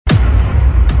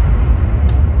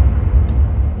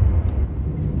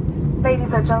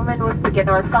and gentlemen, we'll begin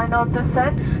our final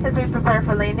descent. As we prepare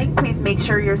for landing, please make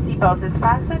sure your seatbelt is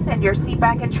fastened and your seat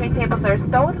back and tray tables are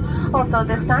stowed. Also,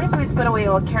 this time, please put away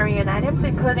all carry-on items,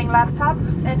 including laptops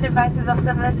and devices of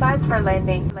similar size for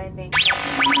landing.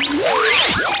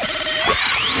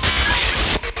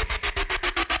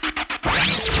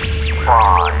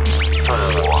 Five, 4,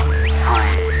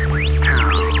 3, 2,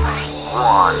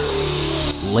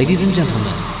 1. Ladies and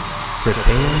gentlemen,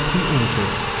 prepare to enter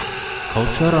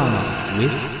Culturama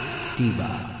with Diva.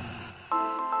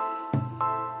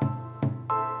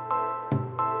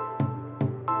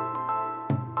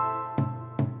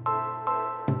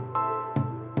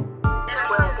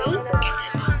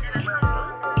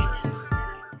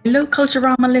 Hello,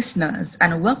 Culturama listeners,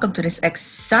 and welcome to this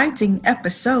exciting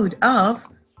episode of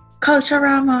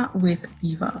Culturama with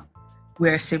Diva,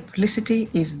 where simplicity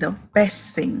is the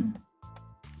best thing.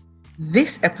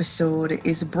 This episode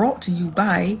is brought to you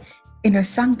by Inner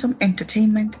Sanctum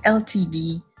Entertainment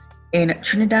Ltd. in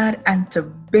Trinidad and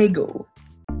Tobago.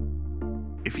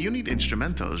 If you need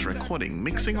instrumentals, recording,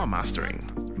 mixing or mastering,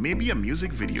 maybe a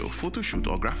music video, photo shoot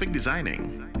or graphic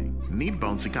designing, need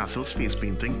bouncy castles, face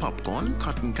painting, popcorn,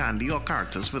 cotton candy or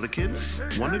characters for the kids?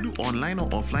 Want to do online or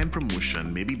offline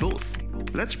promotion, maybe both?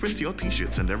 Let's print your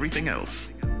t-shirts and everything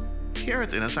else. Here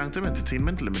at Inner Sanctum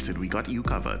Entertainment Limited, we got you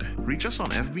covered. Reach us on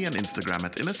FB and Instagram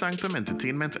at Inner Sanctum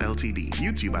Entertainment Ltd,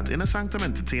 YouTube at Inner Sanctum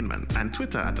Entertainment, and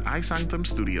Twitter at iSanctum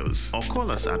Studios. Or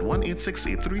call us at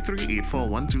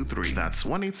 1-868-338-4123. That's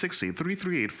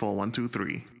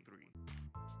 1-868-338-4123.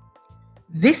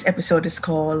 This episode is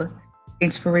called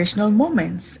Inspirational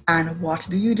Moments and What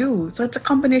Do You Do? So it's a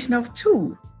combination of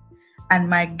two. And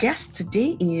my guest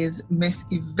today is Miss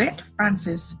Yvette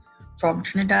Francis from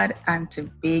Trinidad and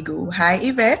Tobago. Hi,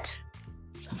 Yvette.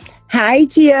 Hi,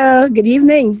 Tia. Good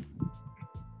evening.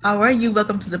 How are you?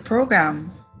 Welcome to the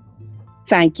program.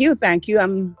 Thank you.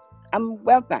 I'm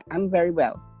well. I'm very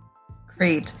well.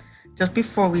 Great. Just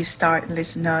before we start,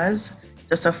 listeners,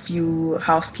 just a few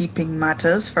housekeeping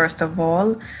matters. First of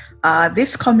all,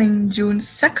 this coming June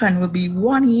 2nd will be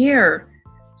 1 year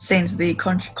since the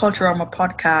Culturama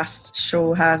podcast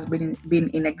show has been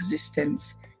in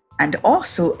existence. And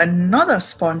also another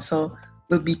sponsor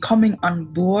will be coming on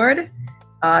board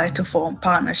to form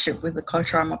partnership with the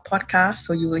Culturama podcast.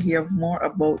 So you will hear more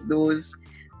about those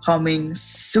coming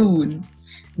soon.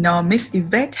 Now, Miss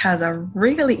Yvette has a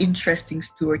really interesting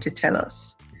story to tell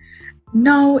us.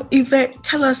 Now, Yvette,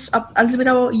 tell us a little bit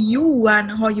about you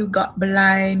and how you got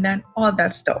blind and all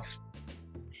that stuff.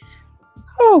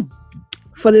 Oh,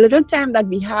 for the little time that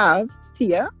we have,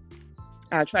 Tia,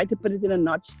 I'll try to put it in a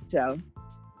nutshell.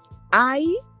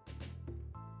 I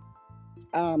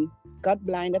got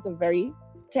blind at a very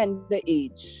tender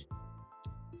age.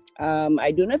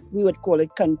 I don't know if we would call it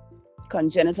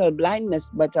congenital blindness,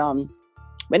 but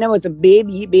when I was a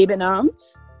baby in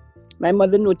arms, my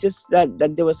mother noticed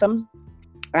that there was some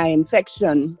eye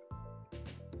infection.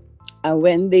 And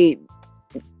when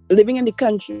living in the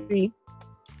country,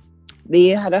 they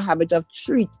had a habit of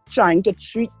trying to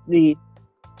treat the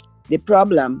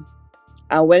problem.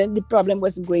 And when the problem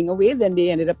wasn't going away, then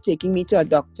they ended up taking me to a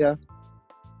doctor.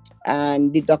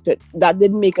 And the doctor, that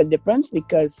didn't make a difference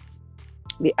because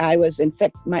my eye was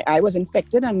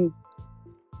infected and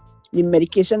the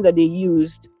medication that they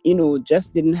used,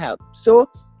 just didn't help. So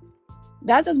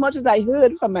that's as much as I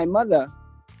heard from my mother.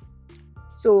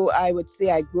 So I would say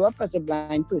I grew up as a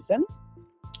blind person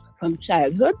from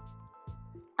childhood.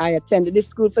 I attended the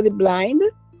school for the blind,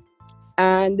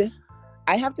 and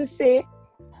I have to say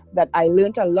that I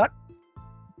learned a lot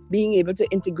being able to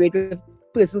integrate with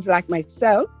persons like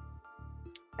myself.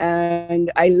 And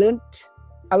I learned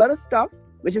a lot of stuff,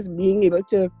 which is being able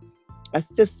to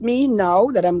assist me now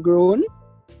that I'm grown.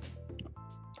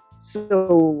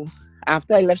 So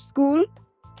after I left school,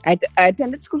 I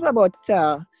attended school for about,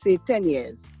 10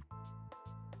 years.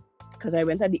 Because I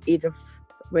went to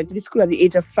the school at the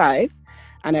age of 5,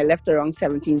 and I left around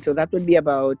 17. So that would be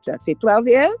about, 12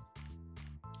 years.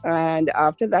 And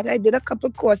after that, I did a couple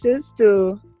of courses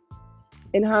to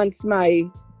enhance my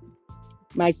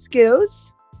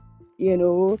skills,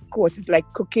 courses like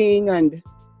cooking, and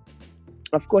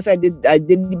of course I did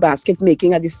the basket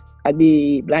making at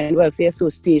the Blind Welfare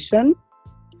Association.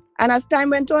 And as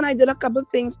time went on, I did a couple of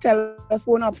things,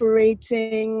 telephone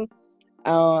operating,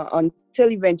 until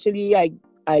eventually I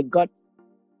got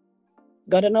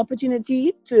an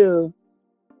opportunity to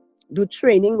do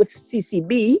training with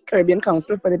CCB, Caribbean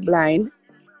Council for the Blind.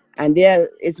 And there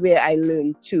is where I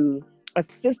learned to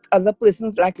assist other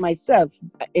persons like myself.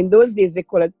 In those days, they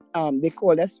called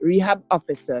us rehab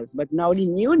officers, but now the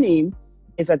new name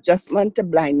is adjustment to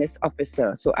blindness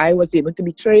officer. So I was able to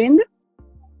be trained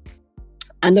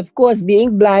And of course,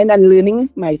 being blind and learning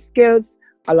my skills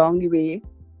along the way,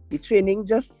 the training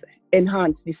just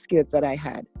enhanced the skills that I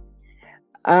had.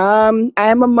 I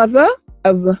am a mother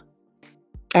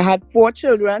I had 4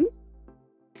 children.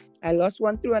 I lost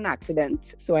one through an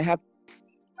accident. So I have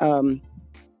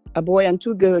a boy and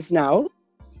 2 girls now.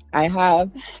 I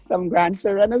have some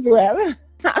grandchildren as well,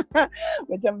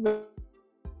 which I'm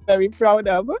very proud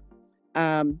of.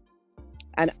 And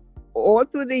all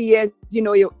through the years,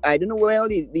 I don't know where all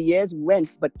the years went,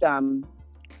 but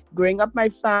growing up my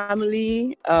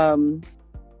family and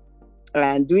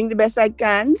doing the best I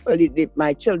can.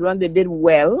 My children, they did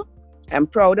well. I'm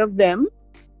proud of them.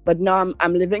 But now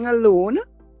I'm living alone.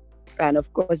 And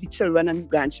of course, the children and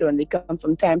grandchildren, they come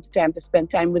from time to time to spend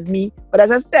time with me. But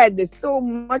as I said, there's so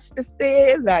much to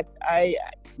say that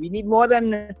we need more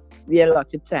than the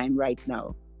allotted time right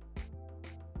now.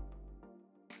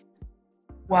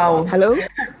 Wow. Hello?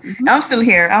 I'm still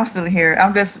here.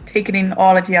 I'm just taking in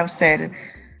all that you have said.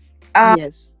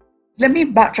 Yes. Let me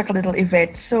backtrack a little,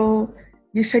 Yvette. So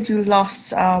you said you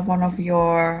lost one of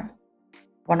your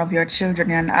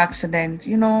children in an accident.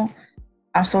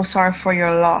 I'm so sorry for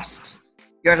your loss.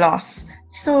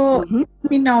 So let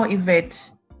me know, Yvette,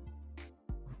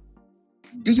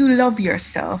 do you love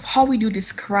yourself? How would you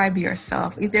describe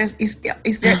yourself? Is there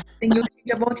anything you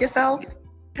think about yourself?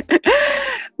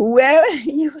 Well,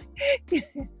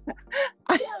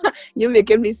 you're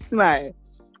making me smile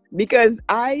because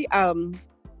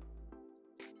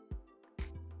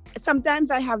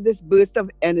sometimes I have this burst of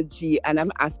energy and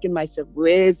I'm asking myself,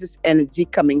 where is this energy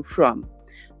coming from?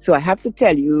 So I have to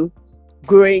tell you,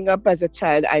 growing up as a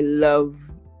child, I love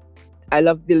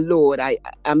the Lord.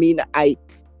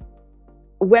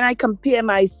 When I compare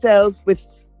myself with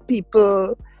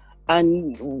people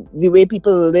and the way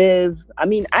people live, I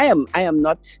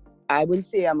wouldn't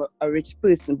say I'm a rich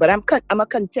person, but I'm a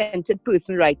contented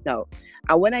person right now.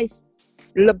 And when I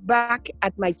look back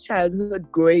at my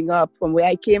childhood growing up from where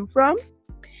I came from,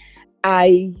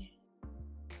 I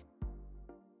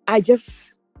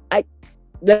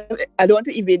don't want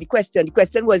to evade the question. The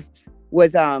question was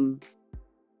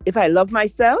if I love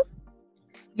myself.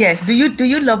 Yes. Do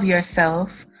you love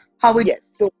yourself? How would you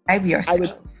describe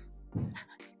yourself?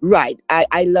 Right.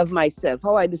 I love myself.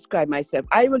 How I describe myself?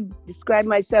 I would describe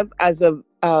myself as a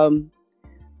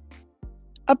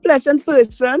pleasant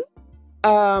person.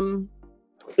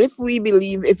 If we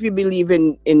believe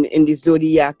in the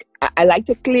zodiac, I like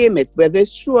to claim it. Whether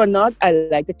it's true or not, I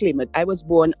like to claim it. I was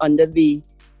born under the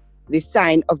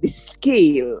sign of the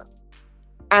scale,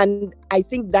 and I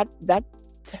think that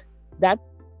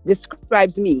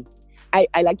describes me. I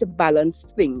like to balance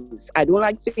things. I don't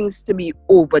like things to be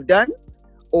overdone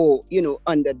or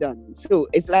underdone. So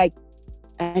it's like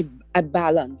I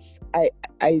balance. I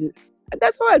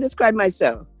that's how I describe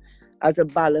myself, as a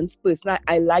balanced person.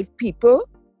 I like people,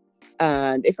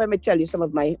 and if I may tell you some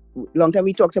of my long time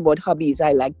we talked about hobbies.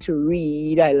 I like to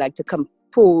read. I like to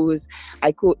compose.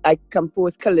 I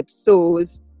compose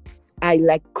calypsos. I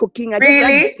like cooking. I just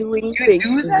like doing things.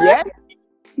 Do that?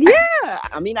 Yeah.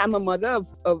 I'm a mother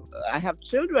of I have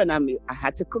children. I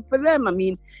had to cook for them.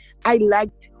 I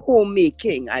liked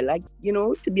homemaking. I like,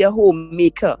 to be a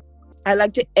homemaker. I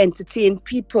like to entertain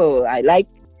people. I like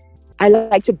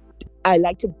to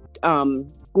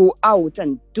go out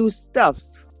and do stuff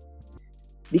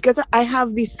because I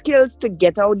have the skills to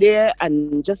get out there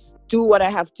and just do what I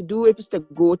have to do. If it's to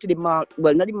go to the market,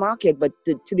 well, not the market, but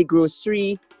to the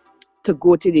grocery, to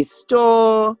go to the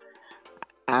store.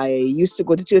 I used to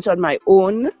go to church on my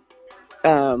own,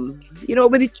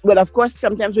 of course,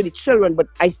 sometimes with the children, but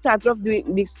I started off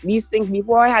doing these things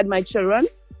before I had my children,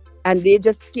 and they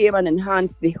just came and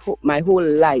enhanced my whole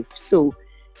life. So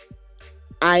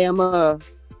I am a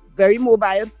very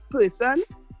mobile person,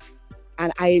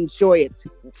 and I enjoy it.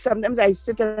 Sometimes I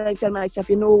sit and I tell myself,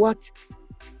 you know what?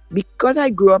 Because I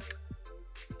grew up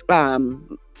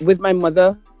with my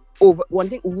mother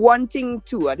wanting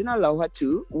to, I didn't allow her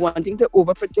to, wanting to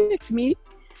overprotect me.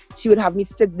 She would have me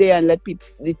sit there and let people,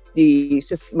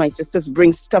 my sisters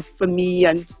bring stuff for me,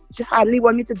 and she hardly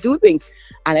want me to do things.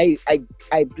 And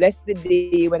I blessed the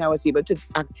day when I was able to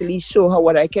actually show her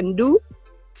what I can do,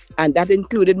 and that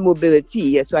included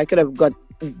mobility. So I could have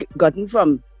gotten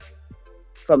from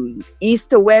east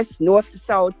to west, north to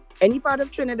south, any part of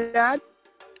Trinidad,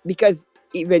 because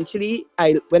eventually,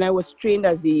 when I was trained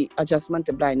as the adjustment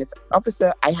to blindness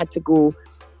officer, I had to go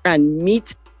and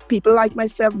meet people like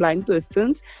myself, blind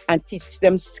persons, and teach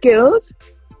them skills,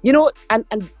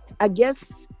 and I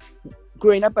guess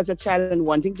growing up as a child and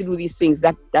wanting to do these things,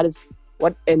 that is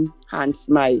what enhanced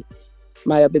my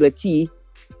ability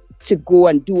to go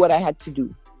and do what I had to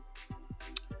do.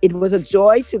 it was a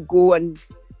joy to go and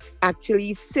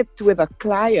actually sit with a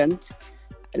client,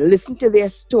 listen to their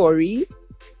story,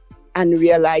 and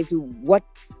realize what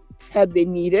help they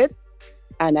needed.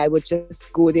 And I would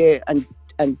just go there and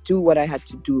do what I had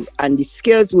to do. And the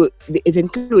skills it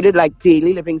included like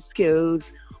daily living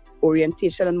skills,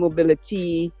 orientation and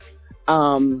mobility,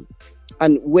 and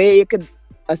where you could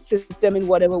assist them in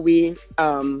whatever way,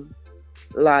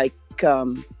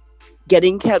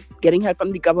 getting help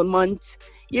from the government.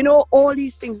 All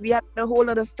these things. We had a whole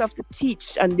lot of stuff to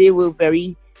teach, and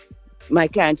my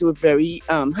clients were very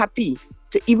happy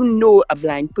to even know a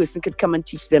blind person could come and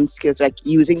teach them skills like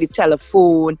using the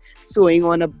telephone, sewing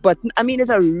on a button. I mean, it's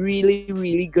a really,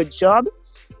 really good job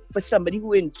for somebody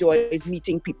who enjoys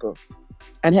meeting people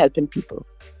and helping people.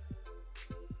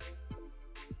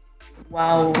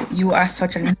 Wow, you are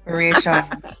such an inspiration.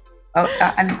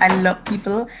 I love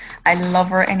people. I love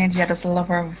her energy. I just love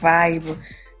her vibe.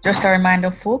 Just a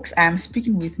reminder, folks, I'm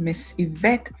speaking with Miss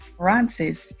Yvette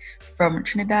Francis from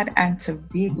Trinidad and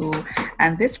Tobago,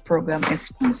 and this program is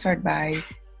sponsored by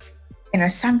Inner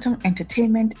Sanctum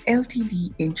Entertainment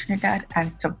Ltd in Trinidad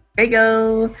and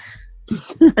Tobago.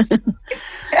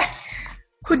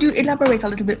 Could you elaborate a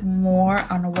little bit more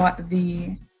on what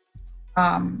the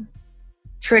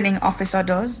training officer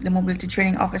does, the mobility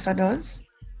training officer does?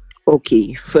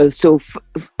 Okay,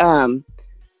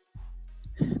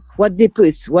 what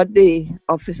the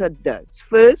officer does.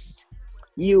 First,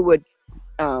 you would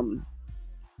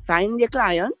find your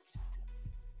clients.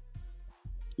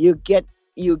 You get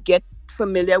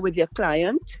familiar with your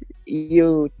client.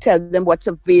 You tell them what's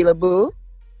available.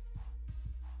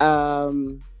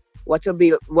 What's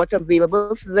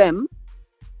available for them,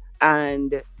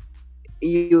 and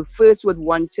you first would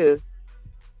want to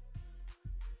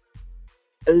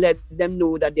let them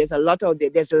know that there's a lot out there.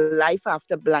 There's a life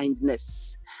after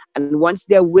blindness, and once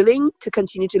they're willing to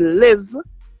continue to live,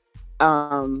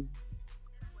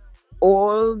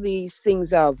 all these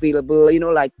things are available.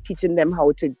 Like teaching them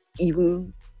how to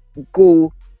even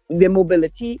go their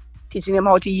mobility, teaching them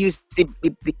how to use the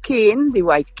cane, the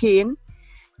white cane,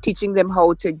 teaching them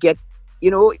how to get,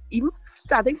 even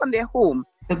starting from their home.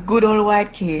 The good old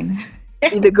white cane.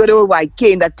 The good old white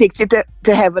cane that takes you to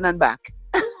heaven and back.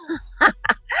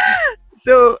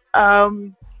 So,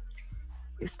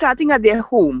 starting at their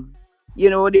home,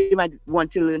 they might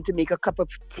want to learn to make a cup of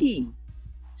tea.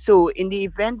 So, in the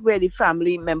event where the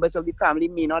members of the family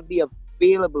may not be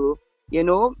available,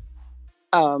 you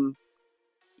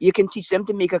can teach them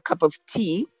to make a cup of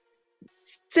tea.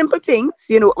 Simple things,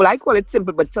 I call it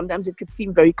simple, but sometimes it could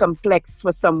seem very complex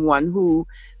for someone who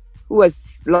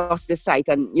has lost their sight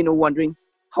and, wondering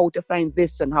how to find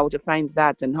this and how to find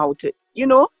that and how to,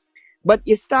 but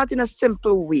you start in a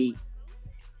simple way,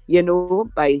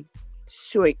 by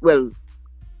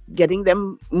getting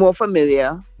them more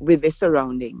familiar with their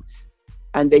surroundings.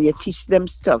 And then you teach them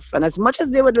stuff. And as much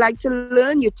as they would like to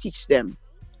learn, you teach them.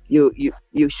 You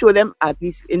show them, at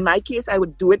least in my case, I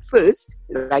would do it first.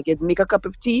 Like I'd make a cup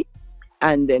of tea.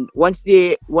 And then once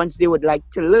they would like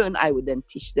to learn, I would then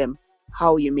teach them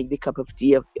how you make the cup of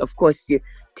tea. Of course, you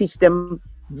teach them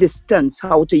distance,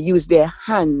 how to use their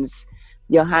hands,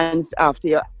 your hands after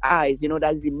your eyes.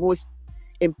 That's the most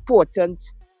important,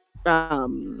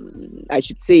 I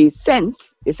should say,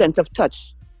 the sense of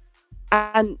touch.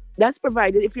 And that's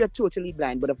provided if you're totally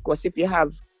blind. But of course, if you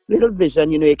have little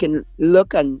vision, you can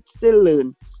look and still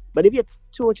learn. But if you're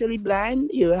totally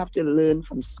blind, you have to learn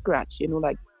from scratch,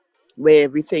 like where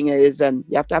everything is. And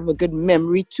you have to have a good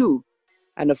memory too.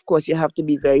 And of course, you have to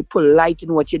be very polite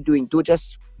in what you're doing. Don't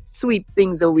just sweep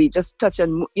things away, just touch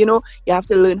and, you have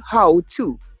to learn how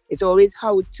to. It's always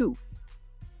how to.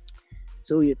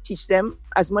 So you teach them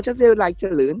as much as they would like to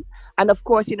learn. And of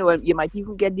course, you might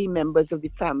even get the members of the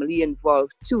family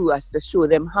involved too, as to show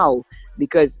them how.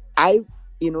 Because like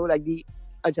the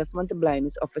adjustment to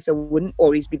blindness officer wouldn't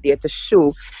always be there to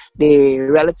show the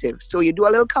relatives. So you do a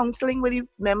little counseling with the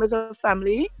members of the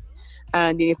family,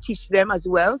 and you teach them as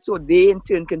well, so they in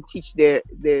turn can teach their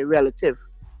relative.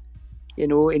 In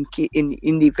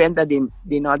the event that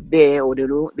they're not there or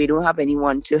they don't have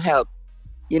anyone to help.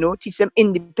 Teach them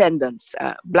independence,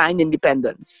 blind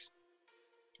independence.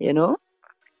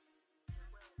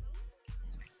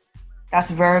 That's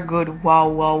very good.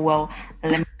 Wow.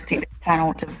 Let me take the time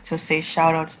out to say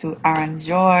shout outs to Aaron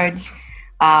George.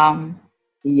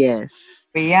 Yes.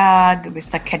 Riyadh,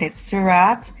 Mr. Kenneth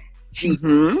Surat, Chief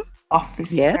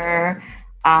Officer,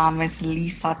 yes. Miss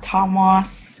Lisa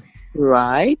Thomas.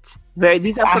 Right.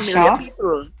 These are Asha. Familiar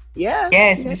people. Yeah.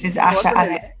 Yes, Mrs.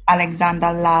 Asha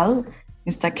Alexander Lal,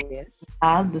 Mr. Kenneth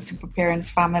Lal, the Super Parents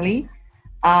family.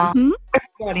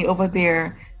 Everybody over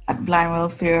there at Blind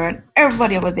Welfare and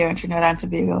everybody over there in Trinidad and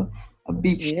Tobago. A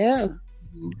big Yeah.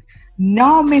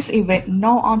 Now, Miss Yvette,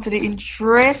 now on to the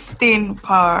interesting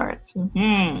part.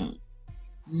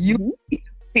 You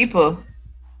people,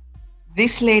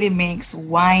 this lady makes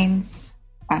wines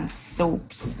and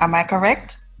soaps. Am I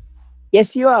correct?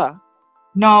 Yes, you are.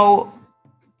 Now,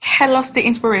 tell us the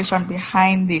inspiration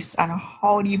behind this and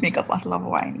how do you make a bottle of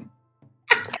wine?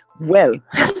 Well,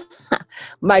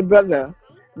 my brother,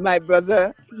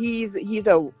 he's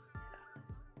a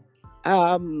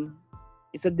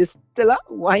distiller,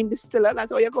 wine distiller.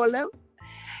 That's what you call them.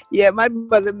 Yeah, my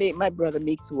brother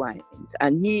makes wines,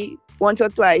 and he once or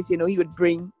twice, he would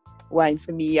bring wine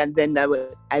for me, and then I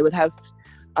would have,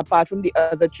 apart from the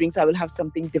other drinks, I would have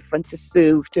something different to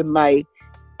serve to my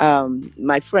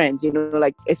my friends,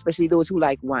 like especially those who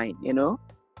like wine,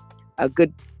 a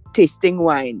good tasting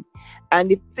wine. And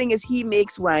the thing is, he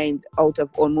makes wines out of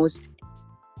almost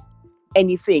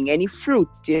anything, any fruit,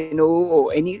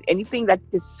 or anything that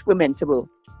is fermentable.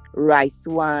 Rice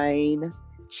wine,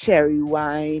 cherry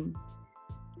wine,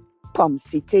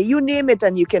 pomsite, you name it,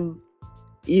 and you can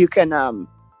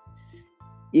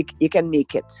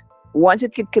make it. Once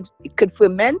it could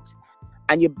ferment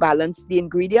and you balance the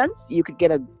ingredients, you could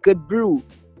get a good brew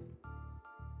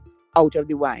out of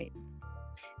the wine.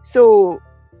 So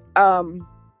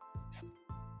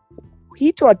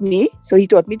he taught me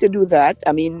to do that.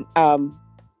 I mean,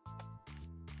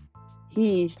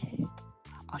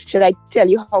 should I tell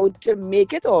you how to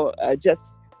make it, or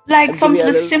just like some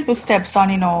simple steps on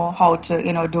how to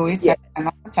do it? Yeah.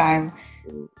 Another time,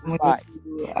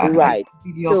 right.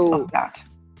 Video of that.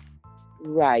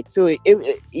 Right. So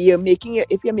if you're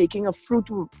making a fruit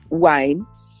wine,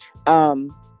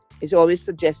 it's always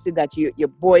suggested that you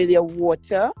boil your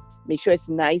water. Make sure it's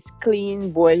nice,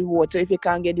 clean, boiled water. If you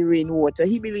can't get the rainwater,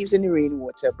 he believes in the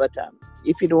rainwater. But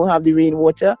if you don't have the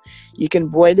rainwater, you can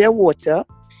boil your water.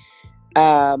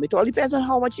 It all depends on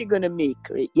how much you're going to make,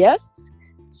 right? Yes?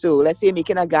 So let's say you're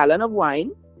making a gallon of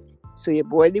wine. So you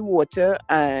boil the water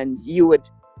and you would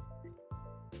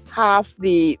half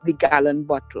the gallon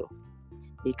bottle.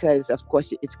 Because, of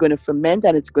course, it's going to ferment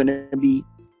and it's going to be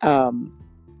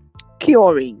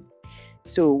curing.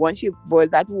 So once you boil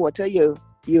that water, you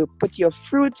put your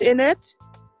fruit in it.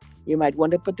 You might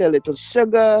want to put a little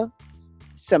sugar,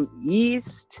 some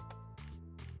yeast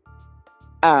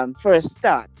for a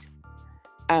start.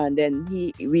 And then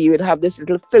we would have this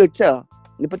little filter.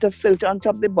 You put a filter on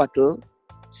top of the bottle.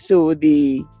 So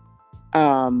the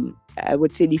I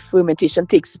would say the fermentation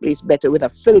takes place better with a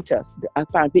filter.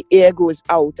 Apparently air goes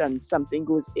out and something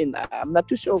goes in. I'm not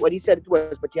too sure what he said it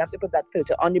was, but you have to put that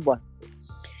filter on the bottle.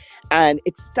 And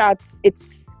it's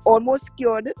almost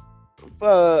cured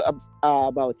for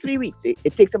about 3 weeks.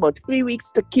 It takes about 3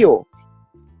 weeks to cure.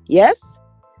 Yes?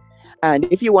 And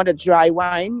if you want a dry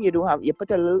wine, you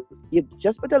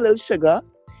just put a little sugar.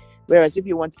 Whereas if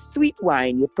you want sweet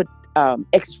wine, you put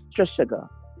extra sugar.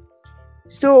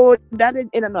 So that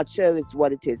in a nutshell is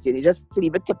what it is. You just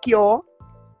leave it to cure,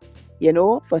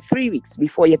 for 3 weeks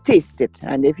before you taste it.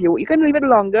 And if you can leave it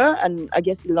longer, and I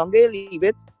guess the longer you leave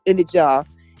it in the jar,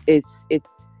 it's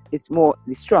more,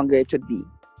 the stronger it would be.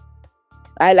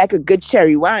 I like a good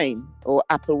cherry wine or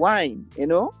apple wine,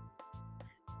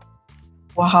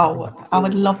 Wow, I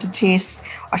would love to taste,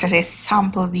 or should I say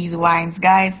sample these wines,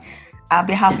 guys. I'll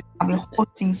be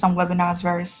hosting some webinars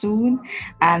very soon,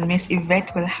 and Miss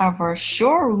Yvette will have her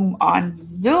showroom on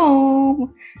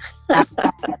Zoom.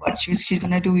 But she's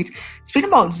gonna do it. Speaking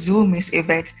about Zoom, Miss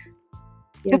Yvette,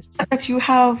 yes, that you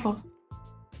have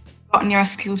gotten your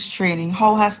skills training,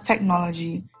 how has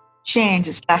technology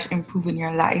changed / improved in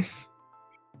your life?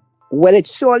 Well, it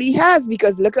surely has,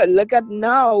 because look at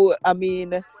now. I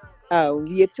mean,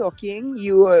 we are talking.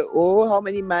 You are how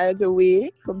many miles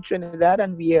away from Trinidad,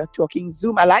 and we are talking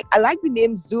Zoom. I like the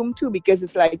name Zoom too, because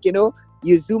it's like you're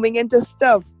zooming into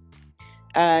stuff.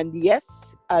 And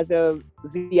yes, as a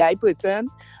VI person,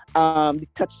 the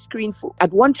touch screen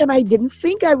at one time I didn't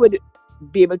think I would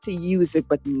be able to use it,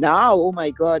 but now, oh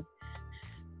my God,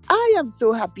 I am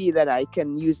so happy that I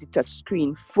can use the touch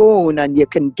screen phone, and you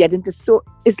can get into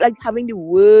it's like having the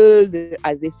world,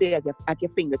 as they say, at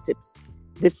your fingertips.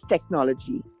 This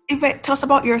technology. Yvette, tell us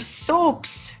about your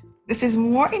soaps. This is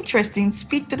more interesting.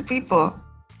 Speak to the people.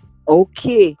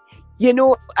 Okay.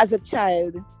 As a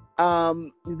child,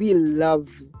 I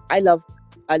love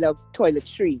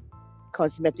toiletry,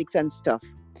 cosmetics and stuff.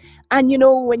 And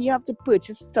when you have to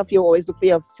purchase stuff, you always look for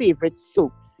your favorite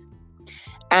soaps.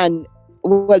 And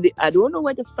well, I don't know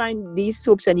where to find these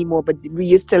soaps anymore, but we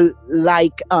used to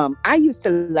like, I used to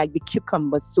like the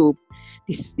cucumber soap,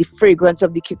 the fragrance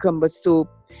of the cucumber soap,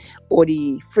 or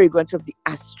the fragrance of the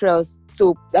astral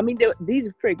soap. I mean, these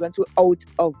fragrances were out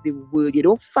of the world. You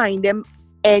don't find them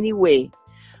anywhere.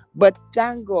 But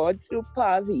thank God, through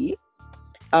Pavi,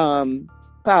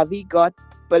 Pavi got,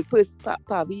 well,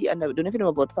 Pavi, and I don't know if you know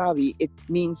about Pavi, it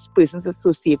means persons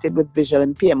associated with visual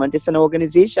impairment. It's an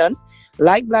organization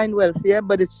like Blind Welfare,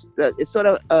 but it's sort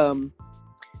of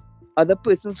other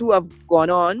persons who have gone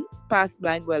on past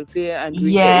Blind Welfare. And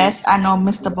yes, I know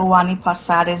Mr. Bawani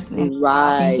Passad is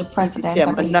right. He's the president, I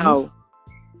believe. Now.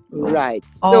 Right.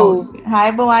 Oh, so,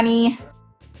 hi, Bawani.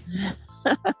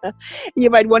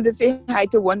 You might want to say hi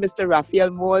to one Mr.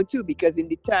 Raphael Moore too, because in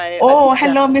the time. Oh,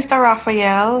 hello, Mr.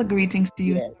 Raphael. Greetings to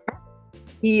you. Yes.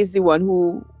 He is the one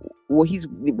he's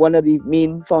one of the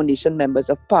main foundation members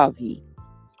of Pavi.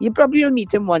 You probably will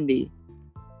meet him one day.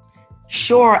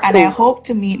 Sure, and I hope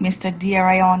to meet Mr.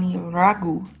 Deorayani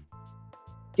Raghu.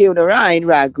 Deonarayan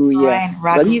Raghu, yes.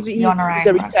 Raghu, well, he's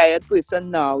a retired person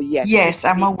now, yes. Yes,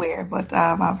 I'm aware, but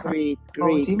I've heard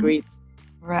Great.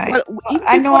 Right. Well,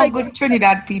 I know a good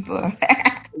Trinidad people.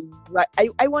 Right.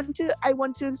 I want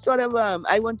to sort of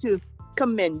I want to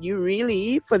commend you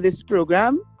really for this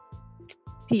program,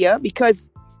 Tia, because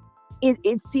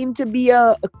it seemed to be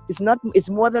it's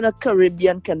more than a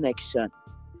Caribbean connection.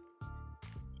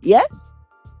 Yes?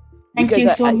 Thank you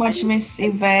so much, Miss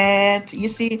Yvette. You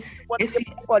see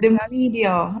the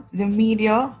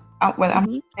media,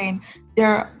 I'm saying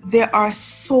there are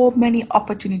so many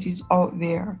opportunities out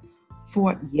there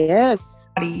for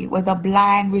whether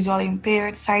blind, visual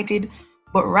impaired, sighted,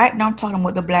 but right now I'm talking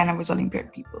about the blind and visual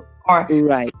impaired people, or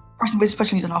right, person with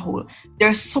special needs on a whole. There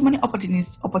are so many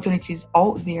opportunities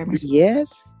out there.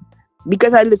 Yes,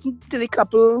 because I listened to the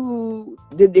couple who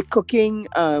did the cooking.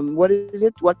 What is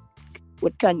it? What's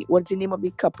the name of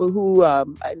the couple who? I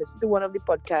listened to one of the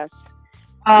podcasts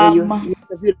where you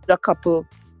interviewed a couple.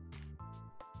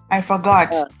 I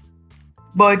forgot,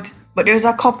 but there's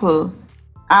a couple.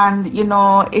 And,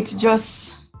 it's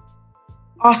just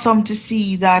awesome to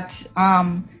see that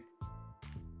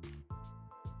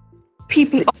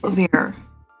people out there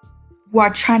who are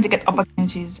trying to get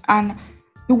opportunities and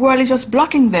the world is just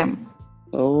blocking them.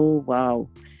 Oh, wow.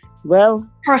 Well,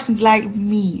 persons like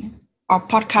me or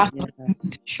podcasts like me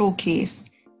to showcase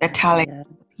the talent of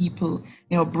people,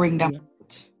 bring them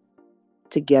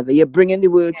together. You're bringing the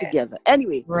world together.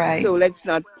 Anyway, right. So let's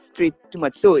not stray too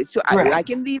much. So right. I like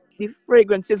in the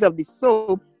fragrances of the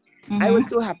soap. I was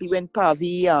so happy when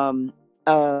Pavi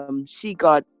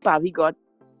got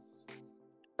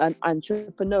an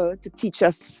entrepreneur to teach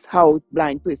us how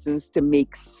blind persons to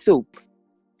make soap.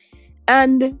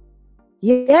 And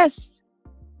yes,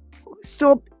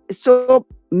 soap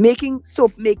making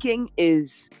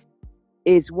is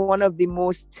one of the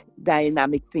most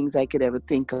dynamic things I could ever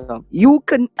think of. You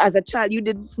can, as a child,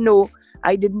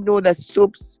 I didn't know that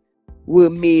soaps were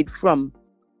made from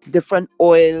different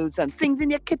oils and things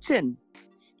in your kitchen.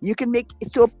 You can make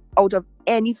soap out of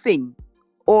anything.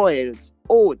 Oils,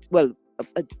 oats. Well,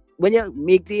 when you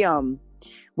make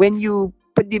when you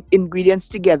put the ingredients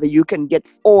together, you can get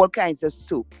all kinds of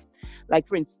soap. Like,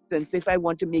 for instance, if I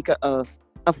want to make a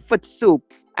foot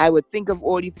soap, I would think of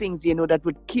all the things, that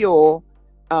would cure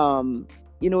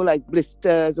like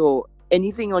blisters or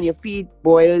anything on your feet,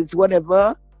 boils,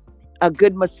 whatever. A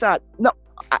good massage. No,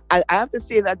 I have to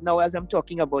say that now as I'm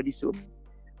talking about the soap.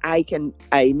 I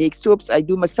make soaps, I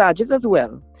do massages as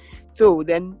well. So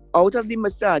then out of the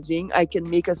massaging, I can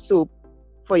make a soap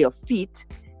for your feet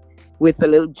with a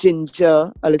little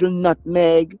ginger, a little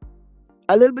nutmeg,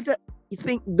 a little bit of,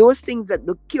 those things that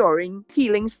look curing,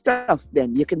 healing stuff,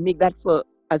 then you can make that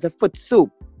as a foot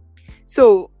soap.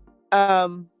 So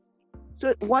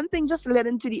one thing just led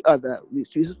into the other.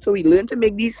 So we learned to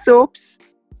make these soaps.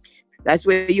 That's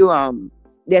where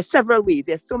there's several ways.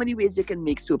 There's so many ways you can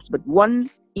make soaps, but one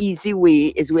easy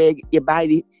way is where you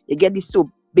get the soap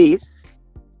base,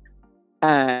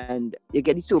 and you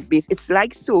get the soap base. It's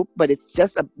like soap, but it's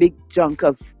just a big chunk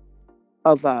of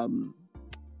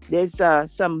there's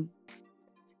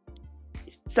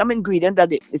some ingredient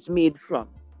that it's made from.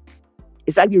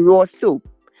 It's like the raw soap,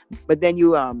 but then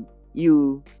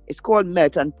it's called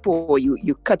melt and pour.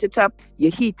 You cut it up, you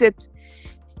heat it,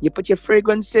 you put your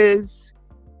fragrances,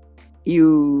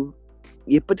 you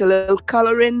put a little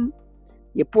color in,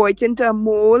 you pour it into a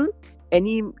mold,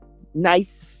 any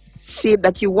nice shape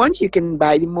that you want. You can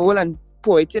buy the mold and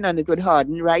pour it in, and it would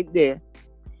harden right there.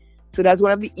 So that's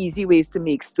one of the easy ways to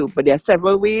make soap. But there are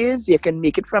several ways. You can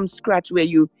make it from scratch, where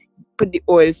you put the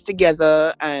oils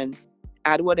together and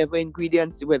add whatever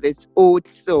ingredients, whether it's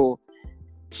oats or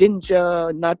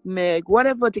ginger, nutmeg,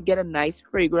 whatever, to get a nice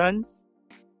fragrance.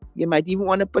 You might even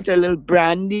want to put a little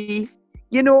brandy.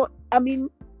 You know, I mean,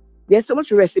 there's so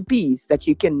much recipes that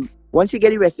you can, once you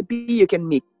get a recipe, you can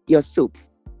make your soup.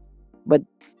 But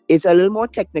it's a little more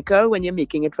technical when you're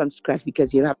making it from scratch,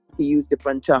 because you have to use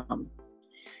different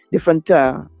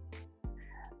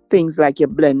things like your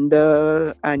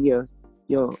blender and your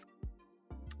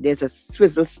there's a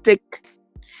swizzle stick.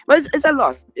 But it's a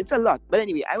lot. It's a lot. But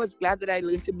anyway, I was glad that I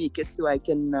learned to make it so I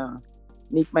can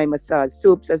make my massage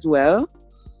soaps as well.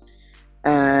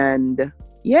 And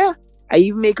yeah, I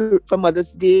even make, for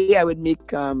Mother's Day, I would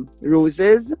make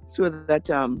roses so that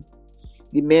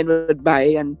the men would buy.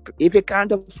 And if you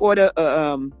can't afford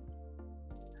a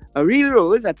real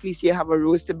rose, at least you have a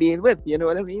rose to bathe with. You know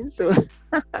what I mean? So,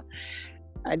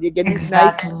 and you get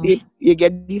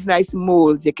these nice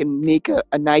molds. You can make a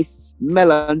nice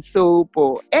melon soap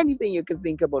or anything you can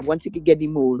think about once you can get the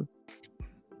mold.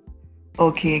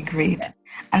 Okay, great.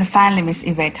 And finally, Miss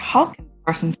Yvette, how can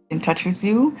persons get in touch with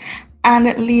you and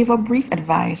leave a brief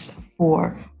advice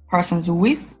for persons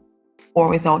with or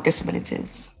without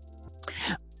disabilities?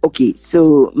 Okay,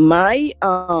 so my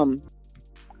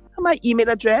email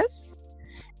address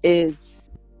is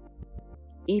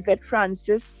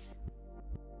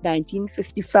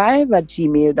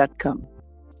YvetteFrancis1955@gmail.com.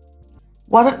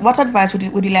 What advice would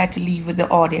you like to leave with the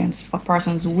audience for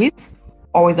persons with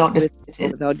or without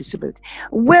disabilities? Without disability.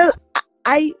 Well,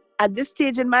 I at this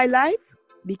stage in my life,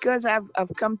 because I've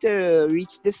come to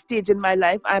reach this stage in my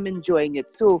life, I'm enjoying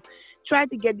it. So try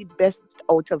to get the best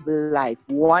out of life,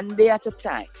 one day at a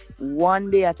time. One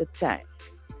day at a time.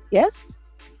 Yes?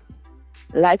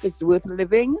 Life is worth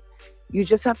living. You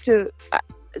just have to,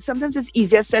 sometimes it's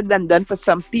easier said than done for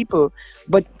some people,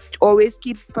 but always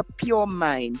keep a pure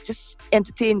mind. Just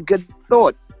entertain good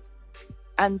thoughts.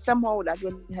 And somehow that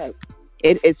will help.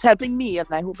 It is helping me, and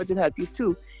I hope it will help you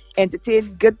too.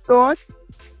 Entertain good thoughts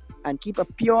and keep a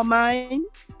pure mind,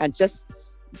 and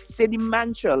just say the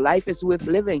mantra, life is worth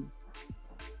living.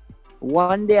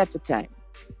 One day at a time.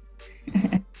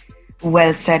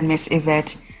 Well said, Miss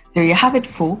Yvette. There you have it,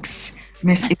 folks.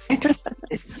 Miss Yvette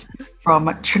from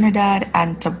Trinidad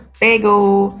and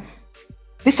Tobago.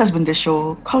 This has been the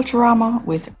show Culturama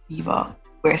with Diva,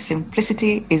 where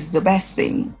simplicity is the best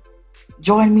thing.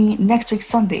 Join me next week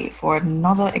Sunday for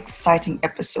another exciting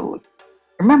episode.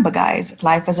 Remember, guys,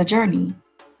 life is a journey.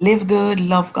 Live good,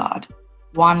 love God.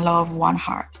 One love, one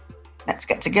heart. Let's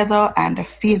get together and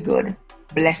feel good.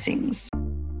 Blessings.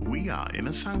 We are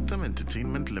Inner Sanctum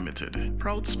Entertainment Limited,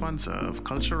 proud sponsor of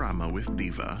Culturama with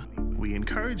Diva. We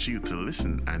encourage you to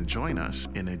listen and join us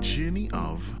in a journey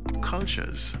of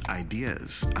cultures,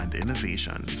 ideas, and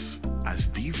innovations as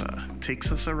Diva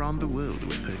takes us around the world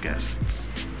with her guests.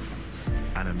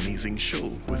 An amazing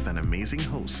show with an amazing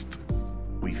host.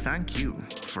 We thank you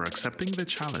for accepting the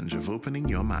challenge of opening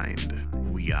your mind.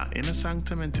 We are Inner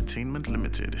Sanctum Entertainment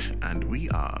Limited, and we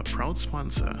are a proud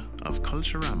sponsor of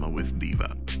Culturama with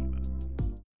Diva.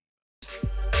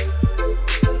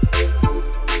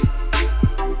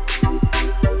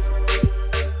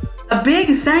 A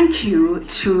big thank you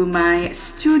to my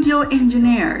studio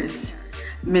engineers,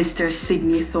 Mr.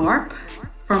 Sidney Thorpe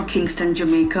from Kingston,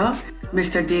 Jamaica,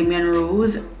 Mr. Damian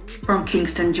Rose from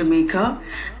Kingston, Jamaica,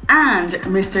 and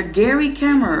Mr. Gary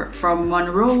Kemmer from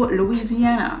Monroe,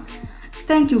 Louisiana.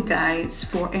 Thank you guys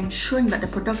for ensuring that the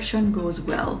production goes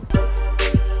well.